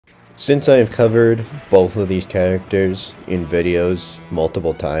Since I have covered both of these characters in videos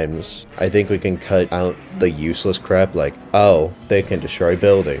multiple times, I think we can cut out the useless crap like, oh, they can destroy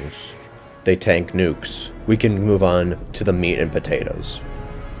buildings, they tank nukes. We can move on to the meat and potatoes.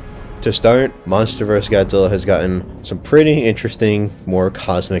 To start, Monsterverse Godzilla has gotten some pretty interesting, more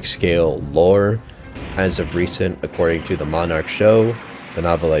cosmic scale lore as of recent, according to the Monarch show, the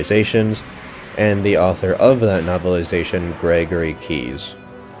novelizations, and the author of that novelization, Gregory Keyes.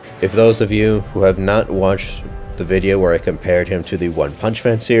 If those of you who have not watched the video where I compared him to the One Punch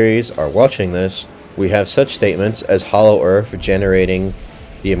Man series are watching this, we have such statements as Hollow Earth generating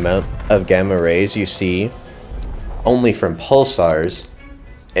the amount of gamma rays you see only from pulsars,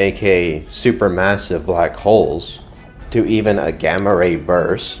 aka supermassive black holes, to even a gamma ray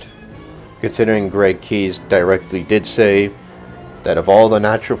burst. Considering Greg Keyes directly did say that of all the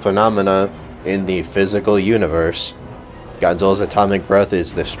natural phenomena in the physical universe, Godzilla's atomic breath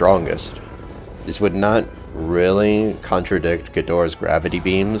is the strongest. This would not really contradict Ghidorah's gravity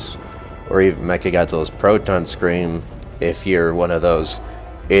beams, or even Mechagodzilla's proton scream if you're one of those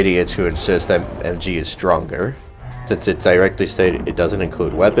idiots who insist that MG is stronger, since it directly stated it doesn't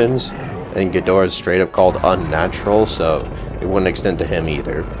include weapons, and Ghidorah is straight up called unnatural, so it wouldn't extend to him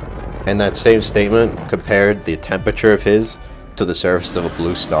either. And that same statement compared the temperature of his to the surface of a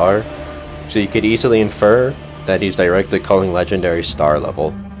blue star, so you could easily infer that he's directly calling legendary star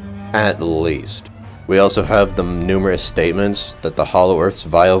level, at least. We also have the numerous statements that the Hollow Earth's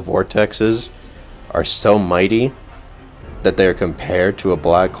vile vortexes are so mighty that they're compared to a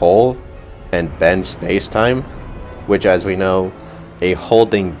black hole and bend space-time, which, as we know, a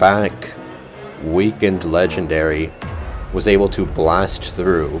holding back weakened legendary was able to blast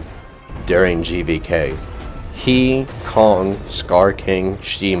through during GVK. He, Kong, Scar King,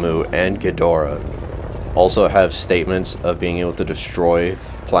 Shimu, and Ghidorah also have statements of being able to destroy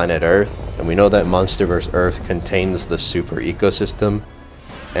planet Earth, and we know that Monsterverse Earth contains the super ecosystem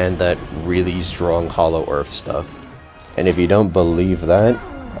and that really strong Hollow Earth stuff. And if you don't believe that,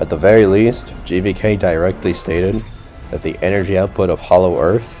 at the very least, GVK directly stated that the energy output of Hollow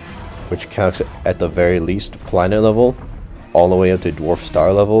Earth, which counts at the very least planet level, all the way up to dwarf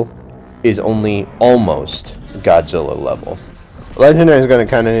star level, is only almost Godzilla level. Legendary is going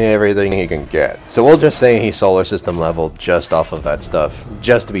to kind of need everything he can get, so we'll just say he's solar system level just off of that stuff,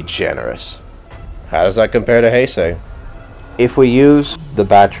 just to be generous. How does that compare to Heisei? If we use the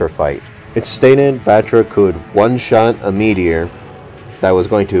Batra fight, it's stated Batra could one-shot a meteor that was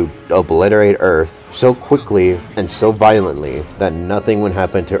going to obliterate Earth so quickly and so violently that nothing would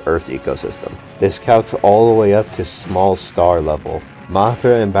happen to Earth's ecosystem. This calcs all the way up to small star level.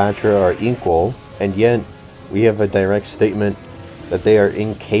 Mothra and Batra are equal, and yet we have a direct statement that they are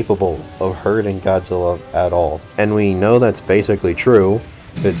incapable of hurting Godzilla at all. And we know that's basically true,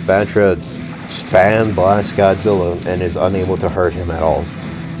 since Batra spam blasts Godzilla and is unable to hurt him at all.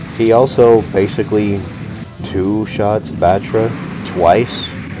 He also basically two-shots Batra twice.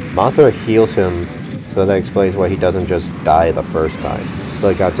 Mothra heals him, so that explains why he doesn't just die the first time.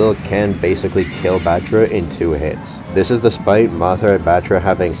 But Godzilla can basically kill Batra in 2 hits. This is despite Mothra and Batra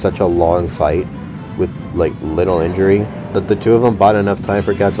having such a long fight with like little injury that the two of them bought enough time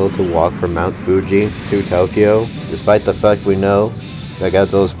for Godzilla to walk from Mount Fuji to Tokyo, despite the fact we know that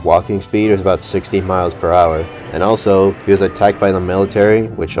Godzilla's walking speed is about 60 miles per hour. And also, he was attacked by the military,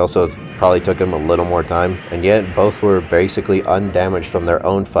 which also probably took him a little more time, and yet both were basically undamaged from their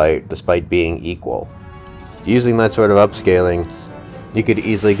own fight despite being equal. Using that sort of upscaling, you could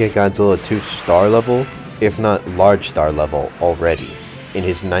easily get Godzilla to star level, if not large star level already, in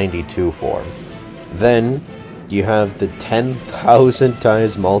his 92 form. Then, you have the 10,000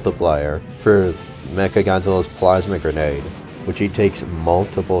 times multiplier for Mechagodzilla's plasma grenade, which he takes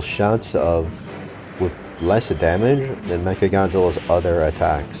multiple shots of with less damage than Mechagodzilla's other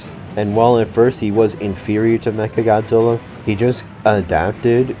attacks. And while at first he was inferior to Mechagodzilla, he just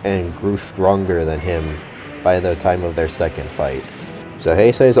adapted and grew stronger than him by the time of their second fight. So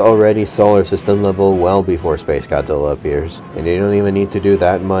Heisei is already solar system level well before Space Godzilla appears, and you don't even need to do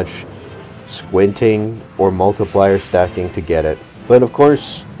that much squinting or multiplier stacking to get it. But of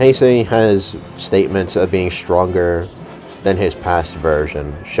course, Heisei has statements of being stronger than his past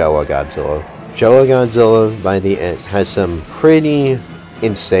version, Showa Godzilla. Showa Godzilla, by the end, has some pretty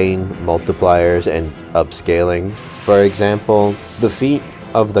insane multipliers and upscaling. For example, the feat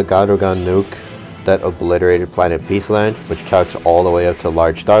of the Gadogan nuke that obliterated Planet Peaceland, which calcs all the way up to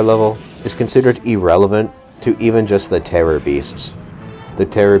large star level, is considered irrelevant to even just the Terror Beasts. The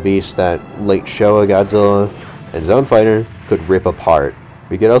Terror Beasts that late Showa Godzilla and Zone Fighter could rip apart.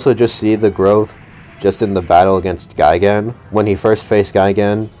 We could also just see the growth just in the battle against Gigan. When he first faced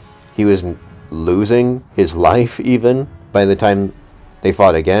Gigan, he He was losing his life even by the time they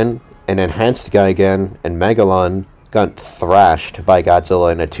fought again. An enhanced Gigan and Megalon got thrashed by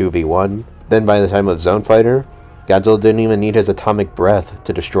Godzilla in a 2v1. Then by the time of Zone Fighter, Godzilla didn't even need his atomic breath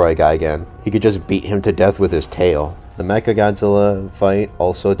to destroy Gigan. He could just beat him to death with his tail. The Mechagodzilla fight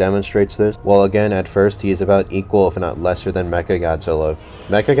also demonstrates this. While again, at first, he is about equal if not lesser than Mechagodzilla.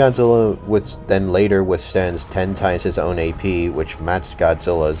 Mechagodzilla then later withstands 10 times his own AP, which matched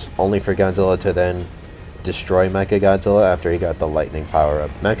Godzilla's, only for Godzilla to then destroy Mechagodzilla after he got the lightning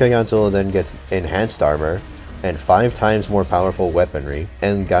power-up. Mechagodzilla then gets enhanced armor and 5 times more powerful weaponry,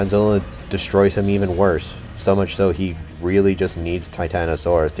 and Godzilla destroys him even worse, so much so he really just needs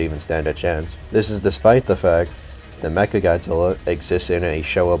Titanosaurus to even stand a chance. This is despite the fact that Mechagodzilla exists in a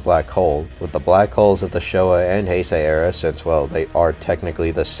Showa black hole, with the black holes of the Showa and Heisei era, since, well, they are technically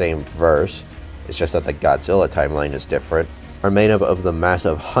the same verse, it's just that the Godzilla timeline is different, are made up of the mass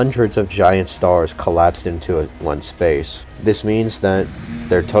of hundreds of giant stars collapsed into one space. This means that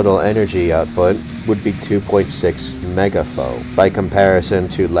their total energy output would be 2.6 megapho. By comparison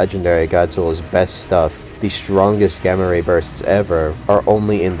to legendary Godzilla's best stuff, the strongest gamma ray bursts ever are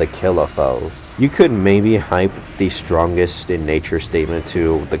only in the kilopho. You could maybe hype the strongest in nature statement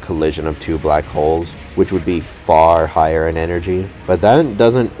to the collision of 2 black holes, which would be far higher in energy, but that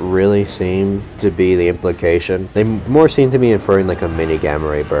doesn't really seem to be the implication. They more seem to be inferring like a mini gamma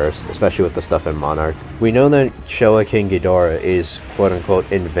ray burst, especially with the stuff in Monarch. We know that Showa King Ghidorah is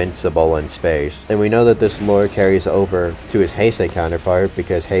quote-unquote invincible in space, and we know that this lore carries over to his Heisei counterpart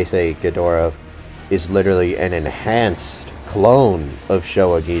because Heisei Ghidorah is literally an enhanced clone of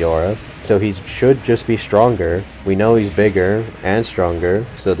Showa Ghidorah, so he should just be stronger. We know he's bigger and stronger,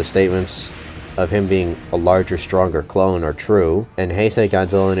 so the statements of him being a larger, stronger clone are true, and Heisei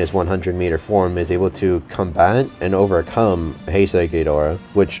Godzilla in his 100-meter form is able to combat and overcome Heisei Ghidorah,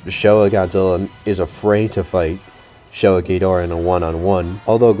 which Showa Godzilla is afraid to fight Showa Ghidorah in a one-on-one.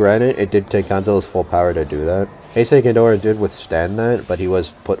 Although granted, it did take Godzilla's full power to do that. Heisei Ghidorah did withstand that, but he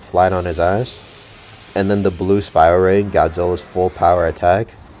was put flat on his ass. And then the blue spiral ray, Godzilla's full power attack,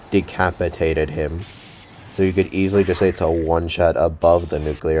 decapitated him. So you could easily just say it's a one-shot above the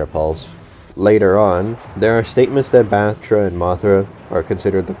nuclear pulse. Later on, there are statements that Batra and Mothra are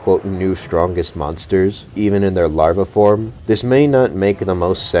considered the quote new strongest monsters, even in their larva form. This may not make the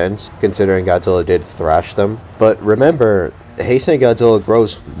most sense, considering Godzilla did thrash them, but remember, Heisei Godzilla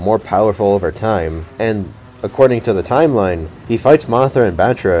grows more powerful over time, and according to the timeline, he fights Mothra and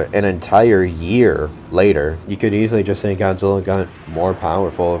Batra an entire year later. You could easily just say Godzilla got more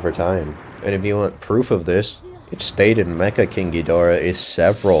powerful over time. And if you want proof of this, it's stated Mecha King Ghidorah is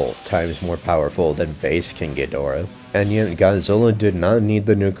several times more powerful than base King Ghidorah. And yet Godzilla did not need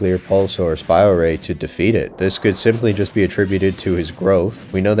the nuclear pulse or spiral ray to defeat it. This could simply just be attributed to his growth.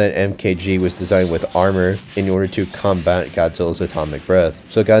 We know that MKG was designed with armor in order to combat Godzilla's atomic breath.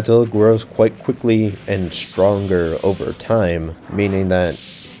 So Godzilla grows quite quickly and stronger over time, meaning that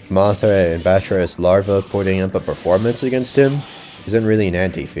Mothra and Batra as larvae putting up a performance against him isn't really an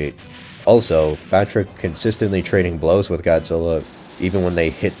anti-feat. Also, Batra consistently trading blows with Godzilla even when they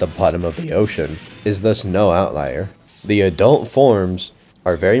hit the bottom of the ocean is thus no outlier. The adult forms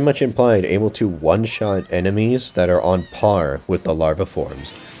are very much implied able to one-shot enemies that are on par with the larva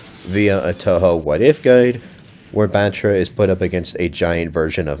forms, via a Toho What If guide, where Batra is put up against a giant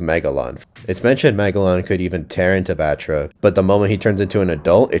version of Megalon. It's mentioned Megalon could even tear into Batra, but the moment he turns into an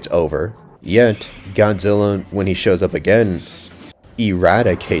adult, it's over. Yet, Godzilla, when he shows up again,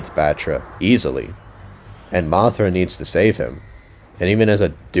 eradicates Batra easily, and Mothra needs to save him. And even as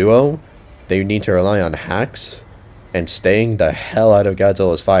a duo, they need to rely on hacks and staying the hell out of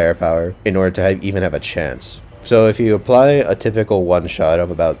Godzilla's firepower in order to even have a chance. So if you apply a typical one-shot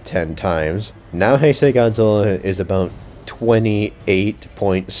of about 10 times, now Heisei Godzilla is about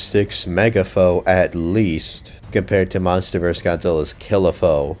 28.6 megapho at least, compared to Monsterverse Godzilla's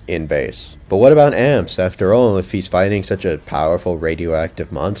kilopho in base. But what about amps? After all, if he's fighting such a powerful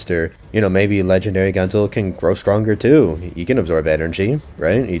radioactive monster, you know, maybe legendary Godzilla can grow stronger too. He can absorb energy,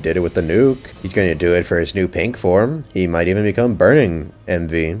 right? He did it with the nuke. He's going to do it for his new pink form. He might even become Burning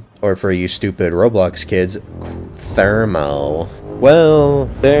MV. Or for you stupid Roblox kids, Thermo. Well,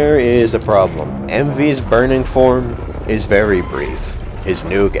 there is a problem. MV's Burning form is very brief. His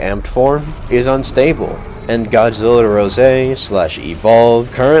nuke amped form is unstable. And Godzilla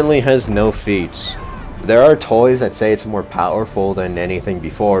Rosé/Evolve currently has no feats. There are toys that say it's more powerful than anything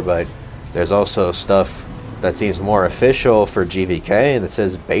before, but there's also stuff that seems more official for GVK that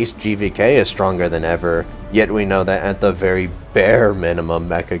says base GVK is stronger than ever, yet we know that at the very bare minimum,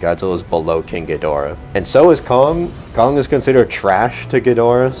 Mechagodzilla is below King Ghidorah. And so is Kong. Kong is considered trash to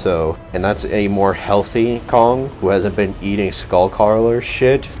Ghidorah, so... And that's a more healthy Kong, who hasn't been eating skullcrawler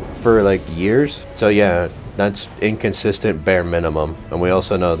shit for, like, years. So yeah, that's inconsistent bare minimum. And we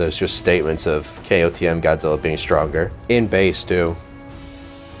also know there's just statements of KOTM Godzilla being stronger. In base, too.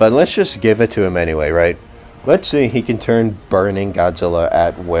 But let's just give it to him anyway, right? Let's see he can turn Burning Godzilla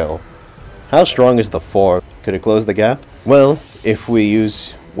at will. How strong is the 4? Could it close the gap? Well, if we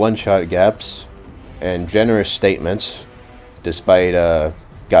use one-shot gaps and generous statements, despite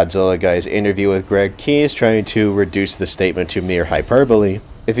Godzilla Guy's interview with Greg Keyes trying to reduce the statement to mere hyperbole,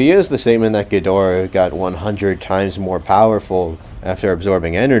 if you use the statement that Ghidorah got 100 times more powerful after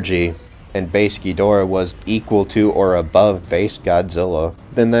absorbing energy, and base Ghidorah was equal to or above base Godzilla,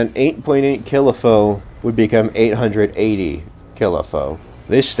 then that 8.8 kilofo would become 880 kilofo.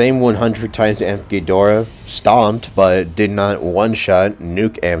 This same 100 times amped Ghidorah stomped, but did not one-shot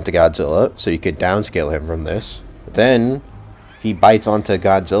nuke amped Godzilla, so you could downscale him from this. Then, he bites onto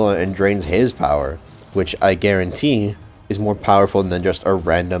Godzilla and drains his power, which I guarantee is more powerful than just a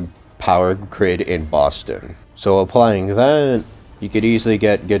random power grid in Boston. So applying that, you could easily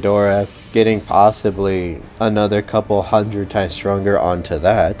get Ghidorah getting possibly another couple 100 times stronger onto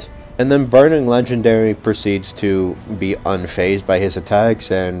that. And then Burning Legendary proceeds to be unfazed by his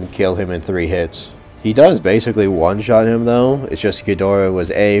attacks and kill him in 3 hits. He does basically one-shot him though, it's just Ghidorah was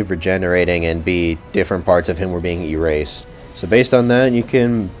A, regenerating, and B, different parts of him were being erased. So based on that, you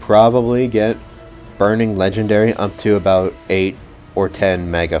can probably get Burning Legendary up to about 8 or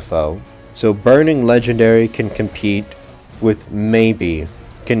 10 Megafo. So Burning Legendary can compete with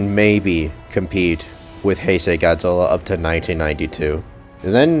can maybe compete with Heisei Godzilla up to 1992.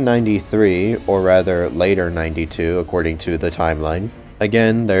 Then 93, or rather later 92 according to the timeline.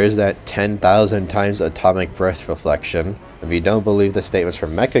 Again, there is that 10,000 times atomic breath reflection. If you don't believe the statements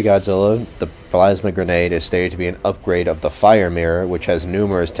from Mechagodzilla, the plasma grenade is stated to be an upgrade of the fire mirror, which has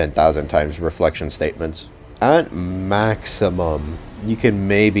numerous 10,000 times reflection statements. At maximum, you can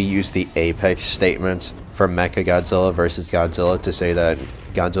maybe use the apex statements from Mechagodzilla versus Godzilla to say that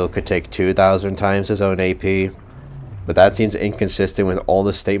Godzilla could take 2,000 times his own AP. But that seems inconsistent with all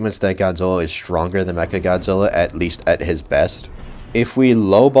the statements that Godzilla is stronger than Mechagodzilla, at least at his best. If we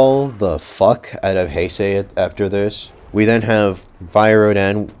lowball the fuck out of Heisei after this, we then have Fire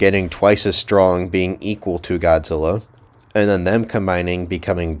Rodan getting twice as strong, being equal to Godzilla, and then them combining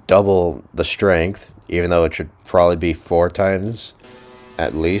becoming double the strength, even though it should probably be 4 times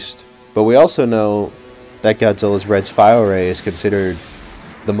at least. But we also know that Godzilla's Red Spiral Ray is considered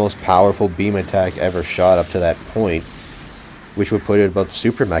the most powerful beam attack ever shot up to that point, which would put it above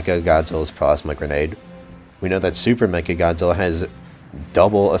Super Mechagodzilla's plasma grenade. We know that Super Mechagodzilla has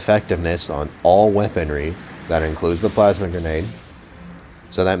double effectiveness on all weaponry, that includes the plasma grenade.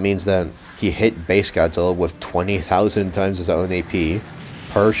 So that means that he hit base Godzilla with 20,000 times his own AP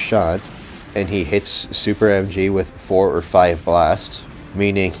per shot, and he hits Super MG with 4 or 5 blasts,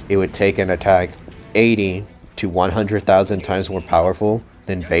 meaning it would take an attack 80 to 100,000 times more powerful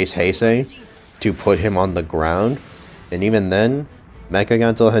than base Heisei to put him on the ground. And even then,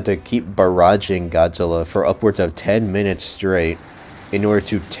 Mechagodzilla had to keep barraging Godzilla for upwards of 10 minutes straight in order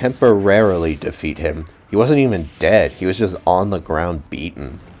to temporarily defeat him. He wasn't even dead, he was just on the ground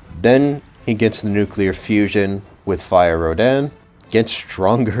beaten. Then he gets the nuclear fusion with Fire Rodan, gets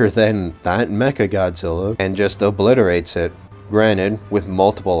stronger than that Mechagodzilla, and just obliterates it. Granted, with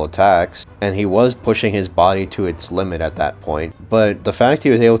multiple attacks, and he was pushing his body to its limit at that point, but the fact he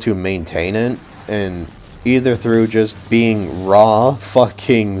was able to maintain it, and either through just being raw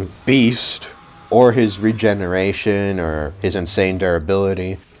fucking beast, or his regeneration, or his insane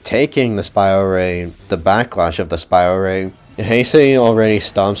durability, taking the Spiral Ray, the backlash of the Spiral Ray, Heisei already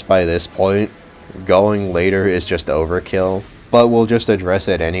stomps by this point. Going later is just overkill. But we'll just address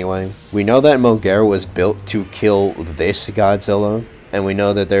it anyway. We know that Gojira was built to kill this Godzilla, and we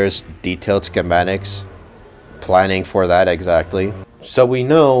know that there's detailed schematics planning for that exactly. So we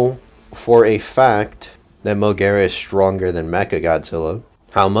know for a fact that Gojira is stronger than Mechagodzilla.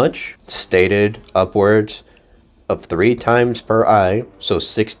 How much? Stated upwards of 3 times per eye, so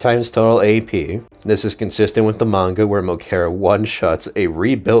 6 times total AP. This is consistent with the manga where Gojira one-shots a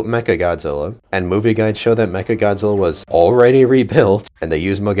rebuilt Mechagodzilla, and movie guides show that Mechagodzilla was already rebuilt, and they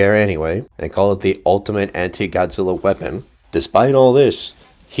use Gojira anyway, and call it the ultimate anti-Godzilla weapon. Despite all this,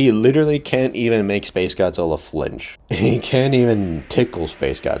 he literally can't even make Space Godzilla flinch. He can't even tickle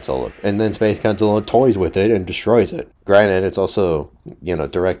Space Godzilla, and then Space Godzilla toys with it and destroys it. Granted, it's also,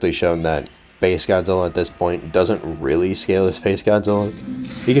 directly shown that Space Godzilla at this point doesn't really scale as Space Godzilla.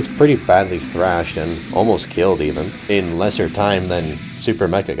 He gets pretty badly thrashed and almost killed even, in lesser time than Super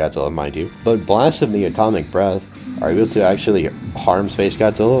Mechagodzilla, mind you. But blasts of the atomic breath are able to actually harm Space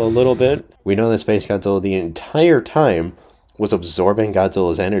Godzilla a little bit. We know that Space Godzilla the entire time was absorbing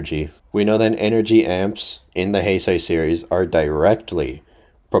Godzilla's energy. We know that energy amps in the Heisei series are directly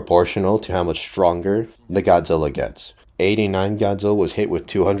proportional to how much stronger the Godzilla gets. 89 Godzilla was hit with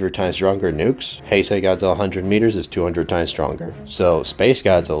 200 times stronger nukes. Heisei Godzilla 100 meters is 200 times stronger. So Space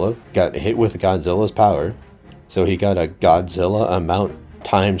Godzilla got hit with Godzilla's power, so he got a Godzilla amount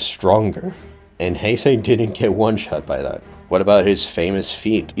times stronger. And Heisei didn't get one shot by that. What about his famous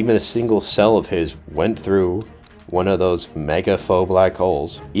feat? Even a single cell of his went through one of those mega faux black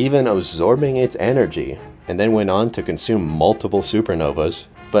holes, even absorbing its energy, and then went on to consume multiple supernovas.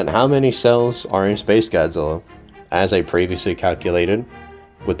 But how many cells are in Space Godzilla? As I previously calculated,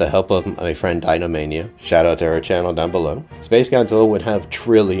 with the help of my friend Dinomania, shout out to her channel down below, Space Godzilla would have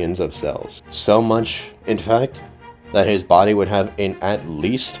trillions of cells. So much, in fact, that his body would have an at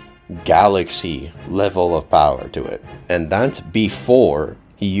least galaxy level of power to it. And that's before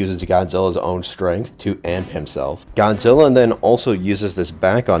he uses Godzilla's own strength to amp himself. Godzilla then also uses this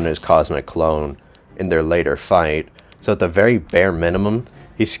back on his cosmic clone in their later fight, so at the very bare minimum,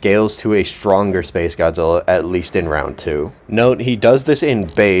 he scales to a stronger Space Godzilla, at least in round 2. Note, he does this in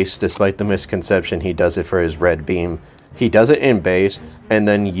base, despite the misconception he does it for his red beam. He does it in base, and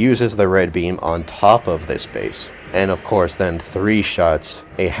then uses the red beam on top of this base. And of course then 3 shots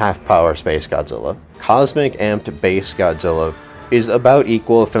a half-power Space Godzilla. Cosmic amped base Godzilla is about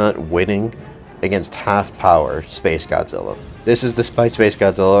equal, if not winning, against half-power Space Godzilla. This is despite Space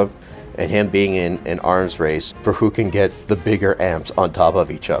Godzilla and him being in an arms race for who can get the bigger amps on top of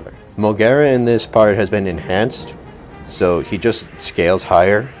each other. Mogera in this part has been enhanced, so he just scales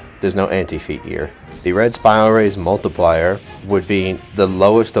higher. There's no anti-feat here. The red spiral rays multiplier would be the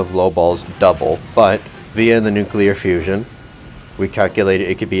lowest of low balls double, but via the nuclear fusion, we calculated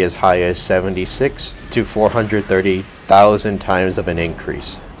it could be as high as 76 to 430,000 times of an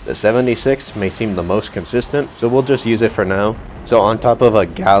increase. The 76 may seem the most consistent, so we'll just use it for now. So on top of a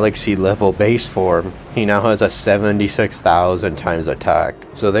galaxy level base form, he now has a 76,000 times attack.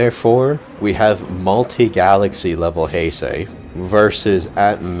 So therefore, we have multi-galaxy level Heisei versus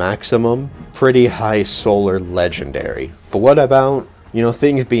at maximum pretty high solar legendary. But what about,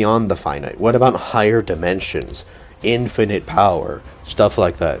 things beyond the finite? What about higher dimensions, infinite power, stuff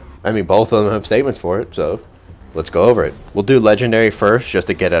like that? I mean, both of them have statements for it, so let's go over it. We'll do legendary first, just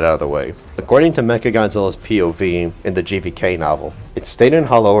to get it out of the way. According to Mechagodzilla's POV in the GVK novel, its state in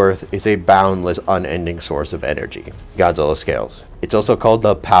Hollow Earth is a boundless, unending source of energy. Godzilla scales. It's also called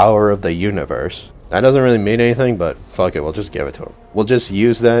the power of the universe. That doesn't really mean anything, but fuck it, we'll just give it to him. We'll just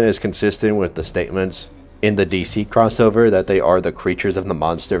use that as consistent with the statements in the DC crossover that they are the creatures of the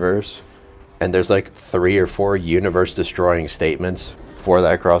Monsterverse. And there's like 3 or 4 universe-destroying statements for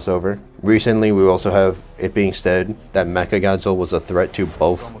that crossover. Recently, we also have it being said that Mechagodzilla was a threat to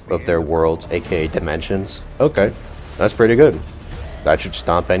both of their worlds, aka dimensions. Okay, that's pretty good. That should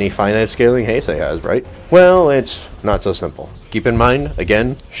stomp any finite scaling Heisei has, right? Well, it's not so simple. Keep in mind,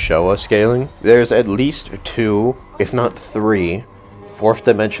 again, Showa scaling. There's at least 2, if not 3, 4th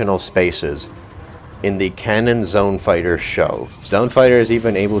dimensional spaces in the canon Zone Fighter show. Zone Fighter is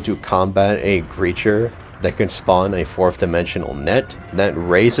even able to combat a creature that can spawn a 4th dimensional net that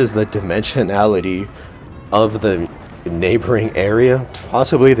raises the dimensionality of the neighboring area,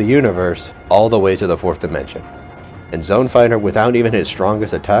 possibly the universe, all the way to the 4th dimension. And Zone Fighter, without even his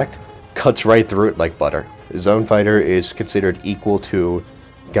strongest attack, cuts right through it like butter. Zone Fighter is considered equal to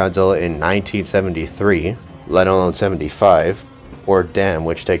Godzilla in 1973, let alone 75, or Damn,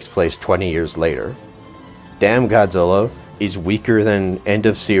 which takes place 20 years later. Damn Godzilla is weaker than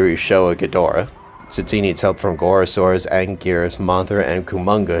end-of-series Showa Ghidorah, since he needs help from Gorosaurus, Anguirus, Mothra, and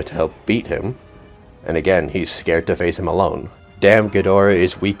Kumonga to help beat him. And again, he's scared to face him alone. Damn Ghidorah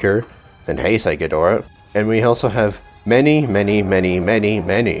is weaker than Heisei Ghidorah. And we also have many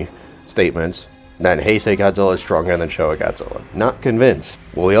statements that Heisei Godzilla is stronger than Showa Godzilla. Not convinced.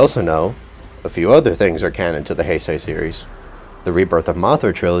 Well, we also know a few other things are canon to the Heisei series. The Rebirth of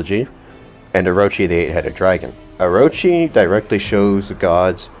Mothra trilogy, and Orochi the 8-Headed Dragon. Orochi directly shows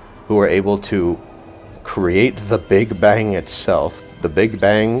gods who are able to create the Big Bang itself. The Big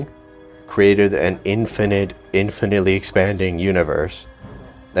Bang created an infinitely expanding universe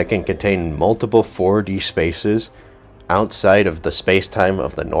that can contain multiple 4D spaces outside of the space-time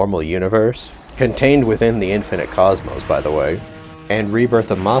of the normal universe, contained within the infinite cosmos, by the way. And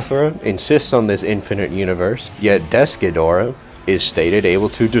Rebirth of Mothra insists on this infinite universe, yet Death Ghidorah is stated able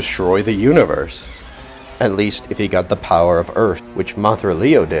to destroy the universe. At least if he got the power of Earth, which Mothra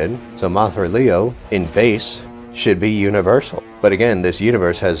Leo did. So Mothra Leo, in base, should be universal. But again, this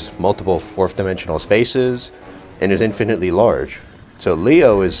universe has multiple fourth dimensional spaces and is infinitely large. So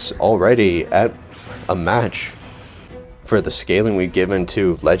Leo is already at a match for the scaling we've given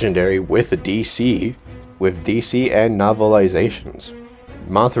to Legendary with DC and novelizations.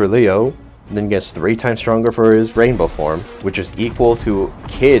 Mothra Leo then gets 3 times stronger for his rainbow form, which is equal to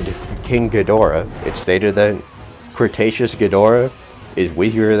King Ghidorah. It's stated that Cretaceous Ghidorah is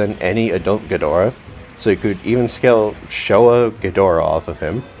weaker than any adult Ghidorah, so you could even scale Showa Ghidorah off of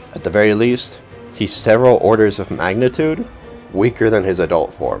him. At the very least, he's several orders of magnitude weaker than his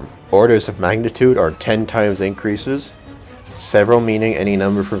adult form. Orders of magnitude are 10 times increases, several meaning any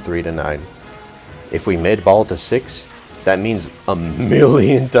number from 3 to 9. If we mid-ball to 6, that means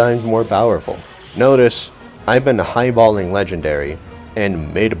 1,000,000 times more powerful. Notice, I've been highballing Legendary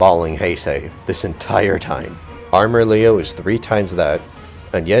and mid-balling Heisei this entire time. Armor Leo is 3 times that,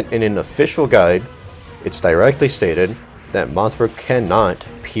 and yet in an official guide, it's directly stated that Mothra cannot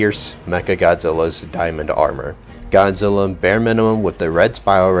pierce Mechagodzilla's diamond armor. Godzilla, bare minimum with the red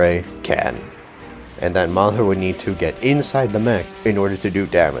spiral ray, can. And that Mothra would need to get inside the mech in order to do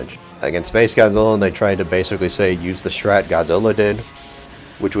damage. Against Space Godzilla, they tried to basically say use the strat Godzilla did,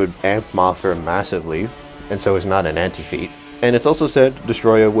 which would amp Mothra massively, and so is not an anti-feat. And it's also said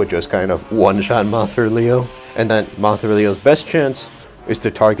Destroyer would just kind of one-shot Mothra Leo, and that Mothra Leo's best chance is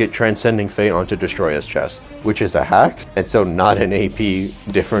to target Transcending Fate onto Destroyer's chest, which is a hack, and so not an AP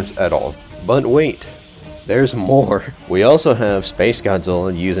difference at all. But wait, there's more. We also have Space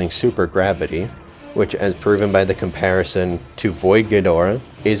Godzilla using super gravity, which, as proven by the comparison to Void Ghidorah,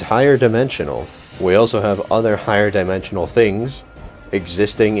 is higher dimensional. We also have other higher dimensional things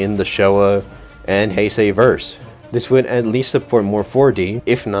existing in the Showa and Heisei verse. This would at least support more 4D,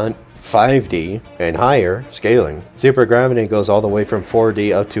 if not 5D, and higher scaling. Super gravity goes all the way from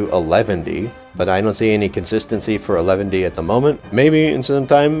 4D up to 11D, but I don't see any consistency for 11D at the moment. Maybe in some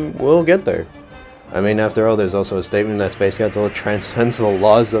time we'll get there. I mean, after all, there's also a statement that Space Godzilla transcends the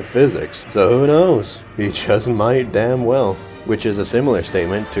laws of physics. So who knows? He just might damn well. Which is a similar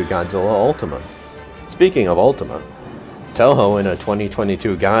statement to Godzilla Ultima. Speaking of Ultima, Toho in a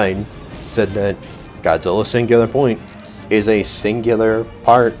 2022 guide said that Godzilla's singular point is a singular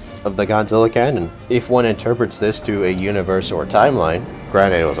part of the Godzilla canon. If one interprets this to a universe or timeline,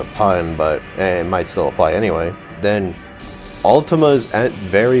 granted it was a pun, but it might still apply anyway, then Ultima's at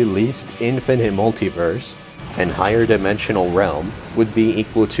very least infinite multiverse and higher dimensional realm would be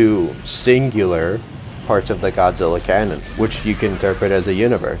equal to singular parts of the Godzilla canon, which you can interpret as a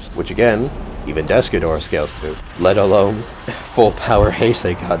universe, which again, even Ghidorah scales to, let alone full power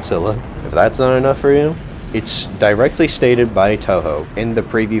Heisei Godzilla. If that's not enough for you, it's directly stated by Toho in the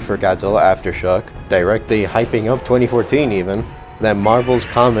preview for Godzilla Aftershock, directly hyping up 2014 even, that Marvel's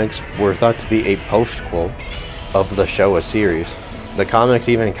comics were thought to be a postquel of the Showa series. The comics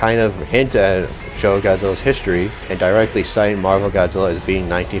even kind of hint at Showa Godzilla's history and directly cite Marvel Godzilla as being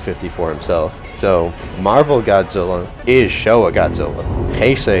 1954 himself. So Marvel Godzilla is Showa Godzilla.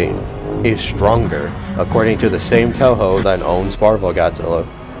 Heisei is stronger, according to the same Toho that owns Marvel Godzilla,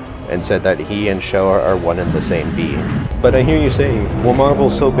 and said that he and Showa are one and the same being. But I hear you say, well,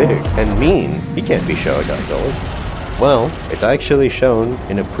 Marvel's so big and mean, he can't be Showa Godzilla. Well, it's actually shown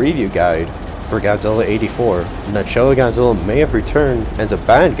in a preview guide for Godzilla 84 that Showa Godzilla may have returned as a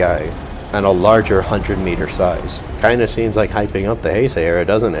bad guy at a larger 100-meter size. Kinda seems like hyping up the Heisei era,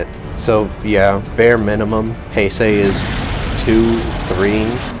 doesn't it? So yeah, bare minimum, Heisei is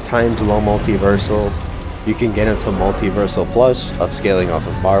 2-3 times low multiversal. You can get into Multiversal Plus, upscaling off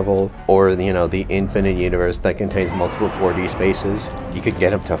of Marvel, or you know, the infinite universe that contains multiple 4D spaces. You could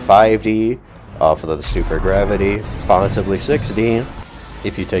get up to 5D off of the super gravity, possibly 6D.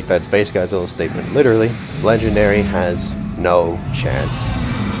 If you take that Space Godzilla statement literally, Legendary has no chance.